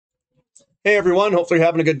Hey everyone, hopefully you're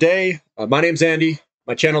having a good day. My name's Andy.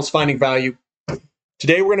 My channel's Finding Value.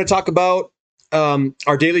 Today we're going to talk about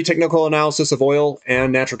our daily technical analysis of oil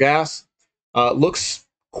and natural gas. Looks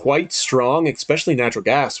quite strong, especially natural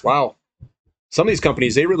gas. Wow. Some of these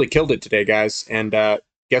companies, they really killed it today, guys. And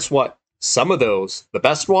guess what? Some of those, the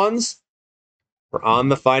best ones, were on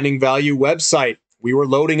the Finding Value website. We were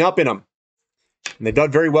loading up in them. And they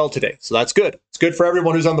did very well today. So that's good. It's good for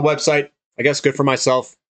everyone who's on the website. I guess good for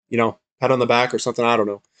myself, pat on the back or something. I don't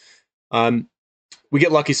know. We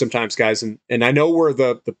get lucky sometimes, guys. And I know where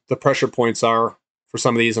the pressure points are for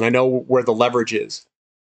some of these, and I know where the leverage is.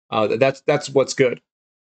 That's what's good.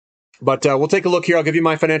 But we'll take a look here. I'll give you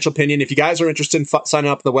my financial opinion. If you guys are interested in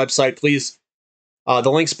signing up on the website, please,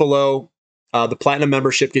 the link's below. The Platinum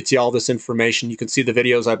membership gets you all this information. You can see the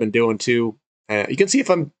videos I've been doing too. You can see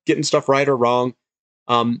if I'm getting stuff right or wrong.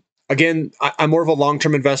 Again, I'm more of a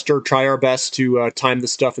long-term investor. Try our best to time the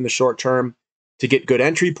stuff in the short term to get good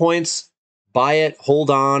entry points. Buy it, hold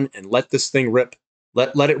on, and let this thing rip.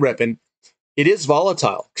 Let it rip. And it is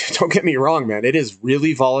volatile. Don't get me wrong, man. It is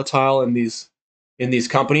really volatile in these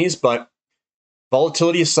companies. But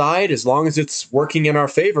volatility aside, as long as it's working in our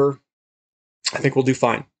favor, I think we'll do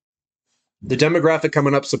fine. The demographic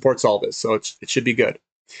coming up supports all this, so it should be good.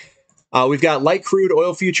 We've got light crude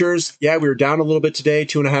oil futures. Yeah, we were down a little bit today,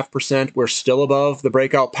 2.5%. We're still above the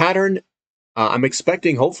breakout pattern. I'm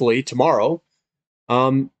expecting, hopefully, tomorrow,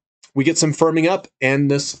 we get some firming up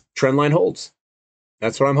and this trend line holds.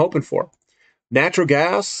 That's what I'm hoping for. Natural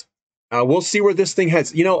gas, we'll see where this thing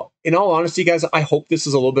heads. In all honesty, guys, I hope this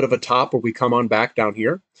is a little bit of a top where we come on back down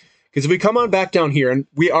here. Because if we come on back down here, and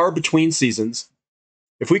we are between seasons,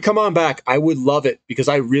 if we come on back, I would love it because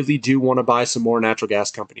I really do want to buy some more natural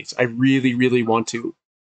gas companies. I really, really want to.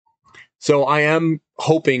 So I am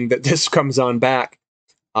hoping that this comes on back.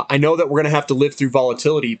 I know that we're going to have to live through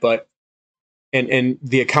volatility, but and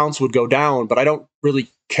the accounts would go down, but I don't really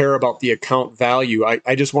care about the account value.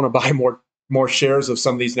 I just want to buy more shares of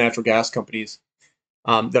some of these natural gas companies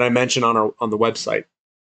that I mentioned on the website.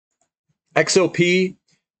 XOP.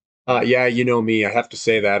 Yeah, you know me. I have to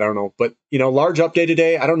say that. I don't know. But, large update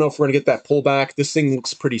today. I don't know if we're going to get that pullback. This thing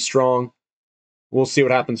looks pretty strong. We'll see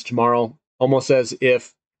what happens tomorrow. Almost as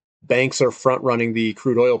if banks are front-running the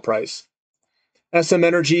crude oil price. SM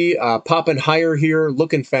Energy popping higher here,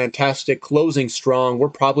 looking fantastic, closing strong.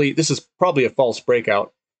 This is probably a false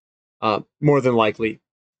breakout, more than likely.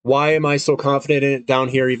 Why am I so confident in it down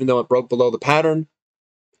here, even though it broke below the pattern?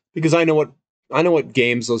 Because I know what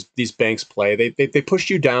games these banks play. They push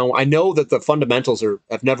you down. I know that the fundamentals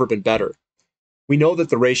have never been better. We know that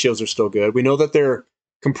the ratios are still good. We know that they're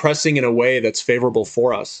compressing in a way that's favorable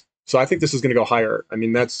for us. So I think this is going to go higher. I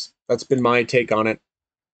mean, that's been my take on it.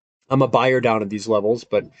 I'm a buyer down at these levels,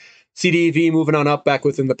 but CDEV moving on up back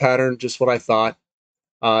within the pattern, just what I thought.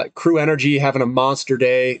 Crew Energy having a monster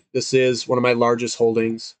day. This is one of my largest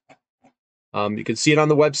holdings. You can see it on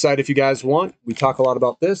the website if you guys want. We talk a lot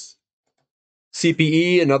about this.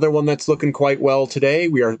 CPE, another one that's looking quite well today.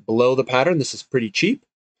 We are below the pattern. This is pretty cheap.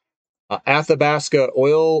 Athabasca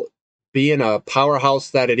Oil, being a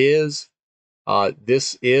powerhouse that it is,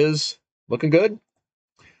 this is looking good.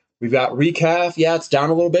 We've got Recaf. Yeah, it's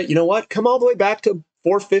down a little bit. You know what? Come all the way back to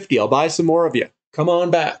 450. I'll buy some more of you. Come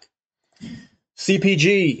on back.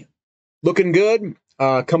 CPG, looking good.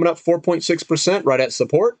 Coming up 4.6%, right at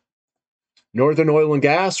support. Northern Oil and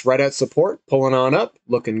Gas, right at support. Pulling on up,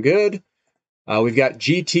 looking good. We've got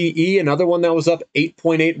GTE, another one that was up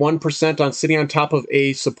 8.81% sitting on top of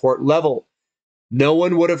a support level. No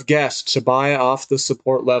one would have guessed to buy off the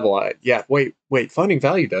support level. Wait, Finding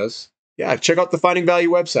Value does. Yeah, check out the Finding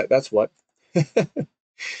Value website. That's what.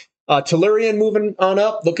 Tellurian moving on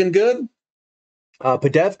up, looking good.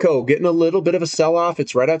 Pedevco getting a little bit of a sell-off.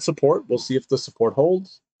 It's right at support. We'll see if the support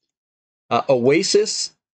holds.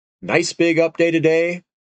 Oasis, nice big update today.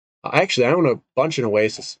 I own a bunch in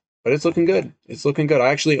Oasis, but it's looking good. It's looking good. I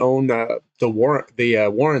actually own the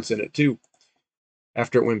warrants in it too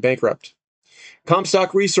after it went bankrupt.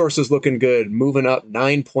 Comstock Resources looking good, moving up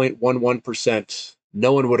 9.11%.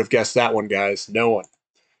 No one would have guessed that one, guys. No one.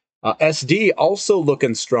 SD also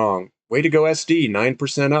looking strong. Way to go, SD,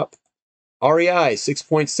 9% up. REI,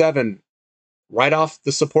 6.7, right off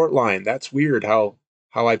the support line. That's weird how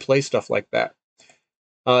I play stuff like that.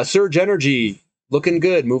 Surge Energy, looking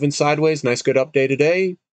good, moving sideways. Nice, good update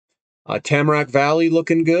today. Tamarack Valley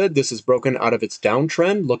looking good. This is broken out of its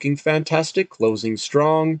downtrend, looking fantastic, closing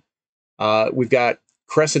strong. We've got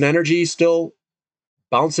Crescent Energy still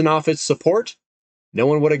bouncing off its support. No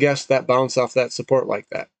one would have guessed that bounce off that support like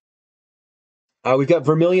that. We've got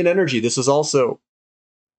Vermilion Energy. This is also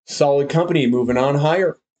solid company moving on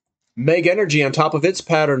higher. Meg Energy on top of its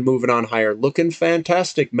pattern moving on higher. Looking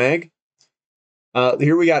fantastic, Meg.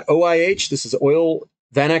 Here we got OIH. This is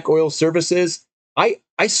Vanek Oil Services. I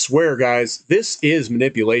swear, guys, this is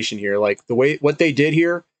manipulation here. Like what they did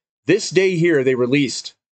here, this day here, they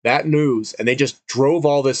released that news and they just drove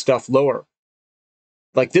all this stuff lower.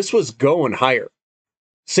 Like this was going higher.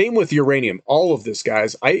 Same with uranium. All of this,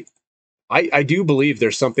 guys. I do believe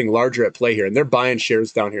there's something larger at play here, and they're buying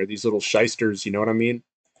shares down here. These little shysters, you know what I mean?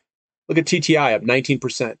 Look at TTI up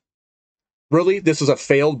 19%. Really? This is a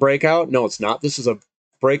failed breakout? No, it's not. This is a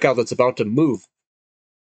breakout that's about to move.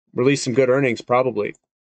 Release some good earnings, probably.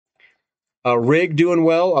 Rig doing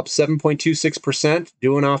well, up 7.26%,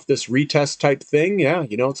 doing off this retest type thing. Yeah,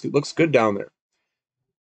 you know, it looks good down there.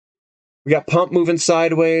 We got Pump moving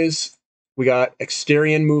sideways. We got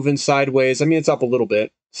Exterion moving sideways. I mean, it's up a little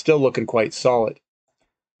bit. Still looking quite solid.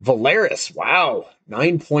 Valaris, wow,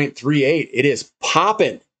 9.38. It is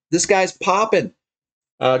popping. This guy's popping.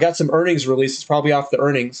 Got some earnings releases, probably off the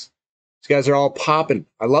earnings. These guys are all popping.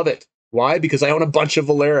 I love it. Why? Because I own a bunch of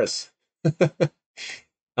Valaris.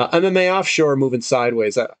 MMA Offshore moving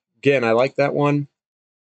sideways. Again, I like that one.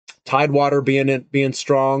 Tidewater being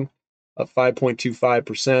strong, up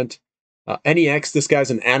 5.25%. NEX, this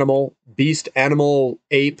guy's an animal, beast, animal,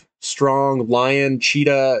 ape, strong, lion,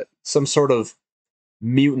 cheetah, some sort of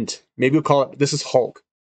mutant. Maybe we'll call it, this is Hulk.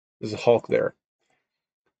 There's a Hulk there.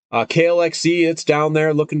 KLXE, it's down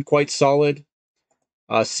there, looking quite solid.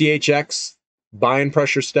 CHX, buying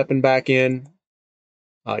pressure stepping back in.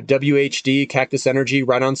 WHD, Cactus Energy,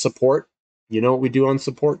 right on support. You know what we do on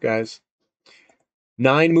support, guys.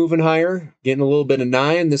 9 moving higher, getting a little bit of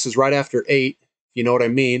 9. This is right after 8, if you know what I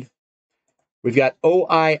mean. We've got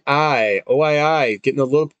OII, getting a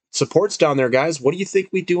little supports down there, guys. What do you think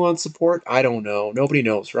we do on support? I don't know. Nobody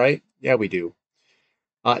knows, right? Yeah, we do.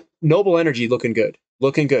 Noble Energy looking good.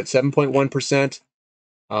 Looking good, 7.1%.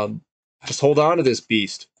 Just hold on to this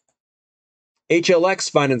beast. HLX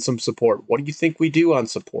finding some support. What do you think we do on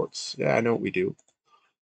supports? Yeah, I know what we do.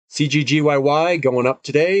 CGGYY going up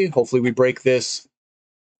today. Hopefully we break this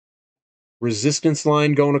resistance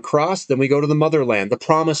line going across. Then we go to the motherland. The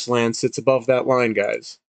promised land sits above that line,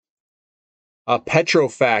 guys.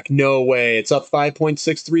 Petrofac, no way. It's up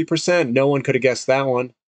 5.63%. No one could have guessed that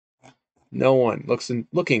one. No one.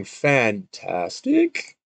 Looking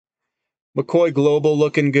fantastic. McCoy Global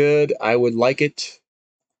looking good. I would like it.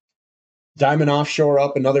 Diamond Offshore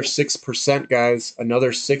up another 6%, guys.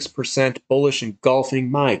 Another 6% bullish engulfing.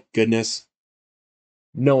 My goodness.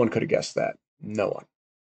 No one could have guessed that. No one.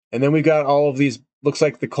 And then we got all of these, looks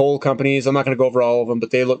like the coal companies. I'm not going to go over all of them,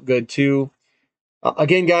 but they look good too.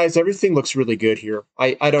 Again, guys, everything looks really good here.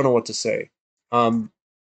 I don't know what to say.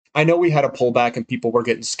 I know we had a pullback and people were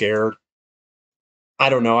getting scared. I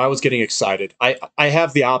don't know. I was getting excited. I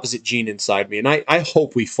have the opposite gene inside me, and I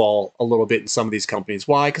hope we fall a little bit in some of these companies.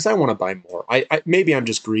 Why? Because I want to buy more. Maybe I'm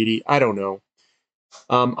just greedy. I don't know.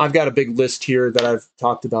 I've got a big list here that I've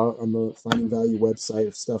talked about on the Finding Value website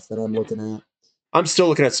of stuff that I'm looking at. I'm still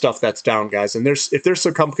looking at stuff that's down, guys. And if there's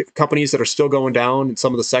some companies that are still going down in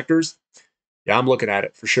some of the sectors, yeah, I'm looking at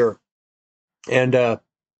it for sure. And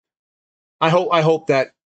I hope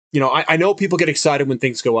that, you know, I know people get excited when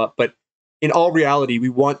things go up, but in all reality, we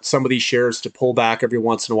want some of these shares to pull back every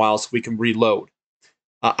once in a while so we can reload.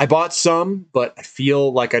 I bought some, but I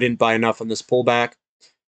feel like I didn't buy enough on this pullback.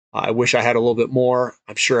 I wish I had a little bit more.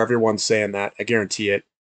 I'm sure everyone's saying that. I guarantee it.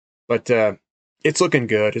 But it's looking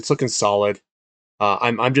good. It's looking solid.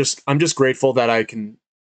 I'm just grateful that I can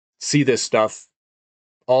see this stuff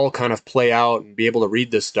all kind of play out and be able to read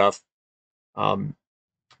this stuff,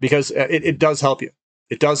 because it does help you.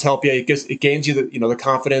 It does help you. It gains you the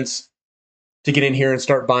confidence to get in here and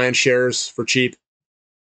start buying shares for cheap.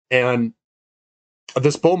 And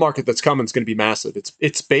this bull market that's coming is going to be massive.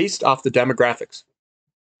 It's based off the demographics.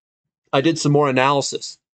 I did some more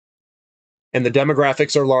analysis, and the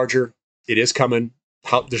demographics are larger. It is coming.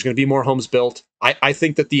 There's going to be more homes built. I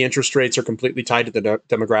think that the interest rates are completely tied to the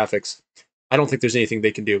demographics. I don't think there's anything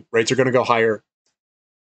they can do. Rates are going to go higher.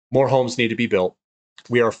 More homes need to be built.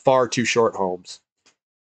 We are far too short homes.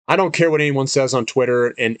 I don't care what anyone says on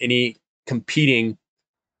Twitter and any competing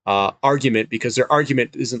argument, because their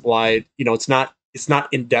argument isn't lied. You know, it's not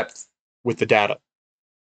in depth with the data.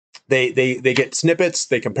 They get snippets.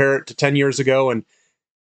 They compare it to 10 years ago, and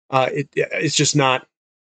it's just not.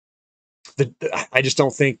 I just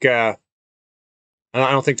don't think. I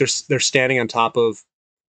don't think they're standing on top of,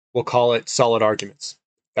 we'll call it, solid arguments.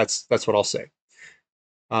 That's what I'll say.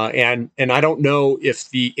 And I don't know if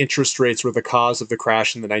the interest rates were the cause of the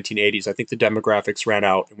crash in the 1980s. I think the demographics ran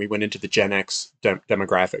out and we went into the Gen X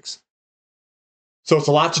demographics. So it's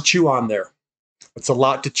a lot to chew on there. It's a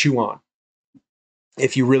lot to chew on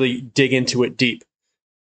if you really dig into it deep.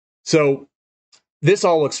 So this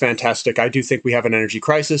all looks fantastic. I do think we have an energy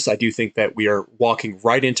crisis. I do think that we are walking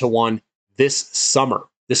right into one this summer.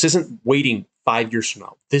 This isn't waiting 5 years from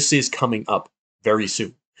now. This is coming up very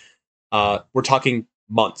soon. We're talking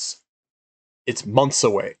months. It's months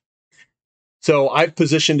away. So I've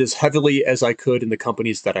positioned as heavily as I could in the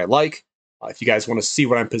companies that I like. If you guys want to see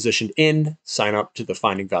what I'm positioned in, sign up to the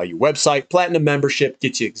Finding Value website. Platinum membership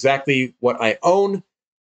gets you exactly what I own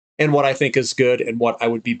and what I think is good and what I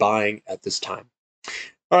would be buying at this time.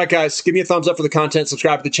 All right, guys, give me a thumbs up for the content,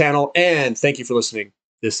 subscribe to the channel, and thank you for listening.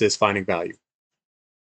 This is Finding Value.